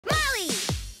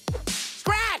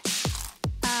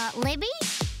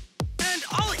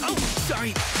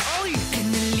sorry. Ollie!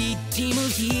 An elite team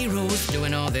of heroes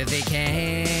doing all that they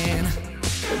can.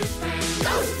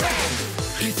 Ghost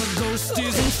Friends! If a ghost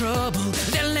is in trouble,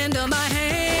 they'll lend a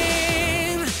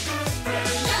hand. Ghost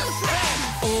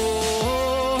Friends!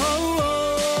 Oh,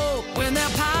 when their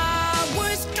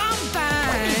powers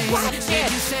combine, Watch they it.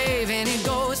 can save any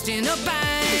ghost in a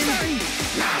bind.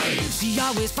 She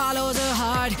always follows her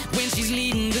heart when she's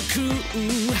leading the crew.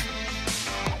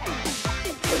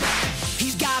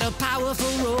 He's got a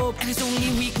powerful rope, and his only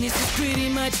weakness is pretty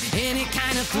much any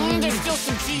kind of food. There's still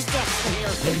some cheese stuff in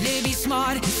here. They be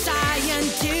smart and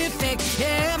scientific,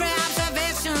 every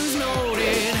observation's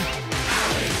noted.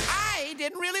 I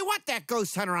didn't really want that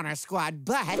ghost hunter on our squad,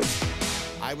 but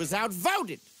I was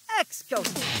outvoted.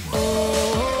 Ex-ghost.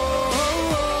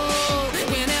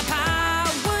 When their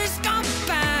powers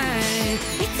combine,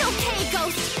 It's okay,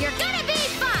 Ghost. You're gonna be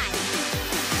fine.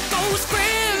 Ghost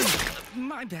Friends!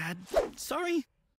 My bad. Sorry.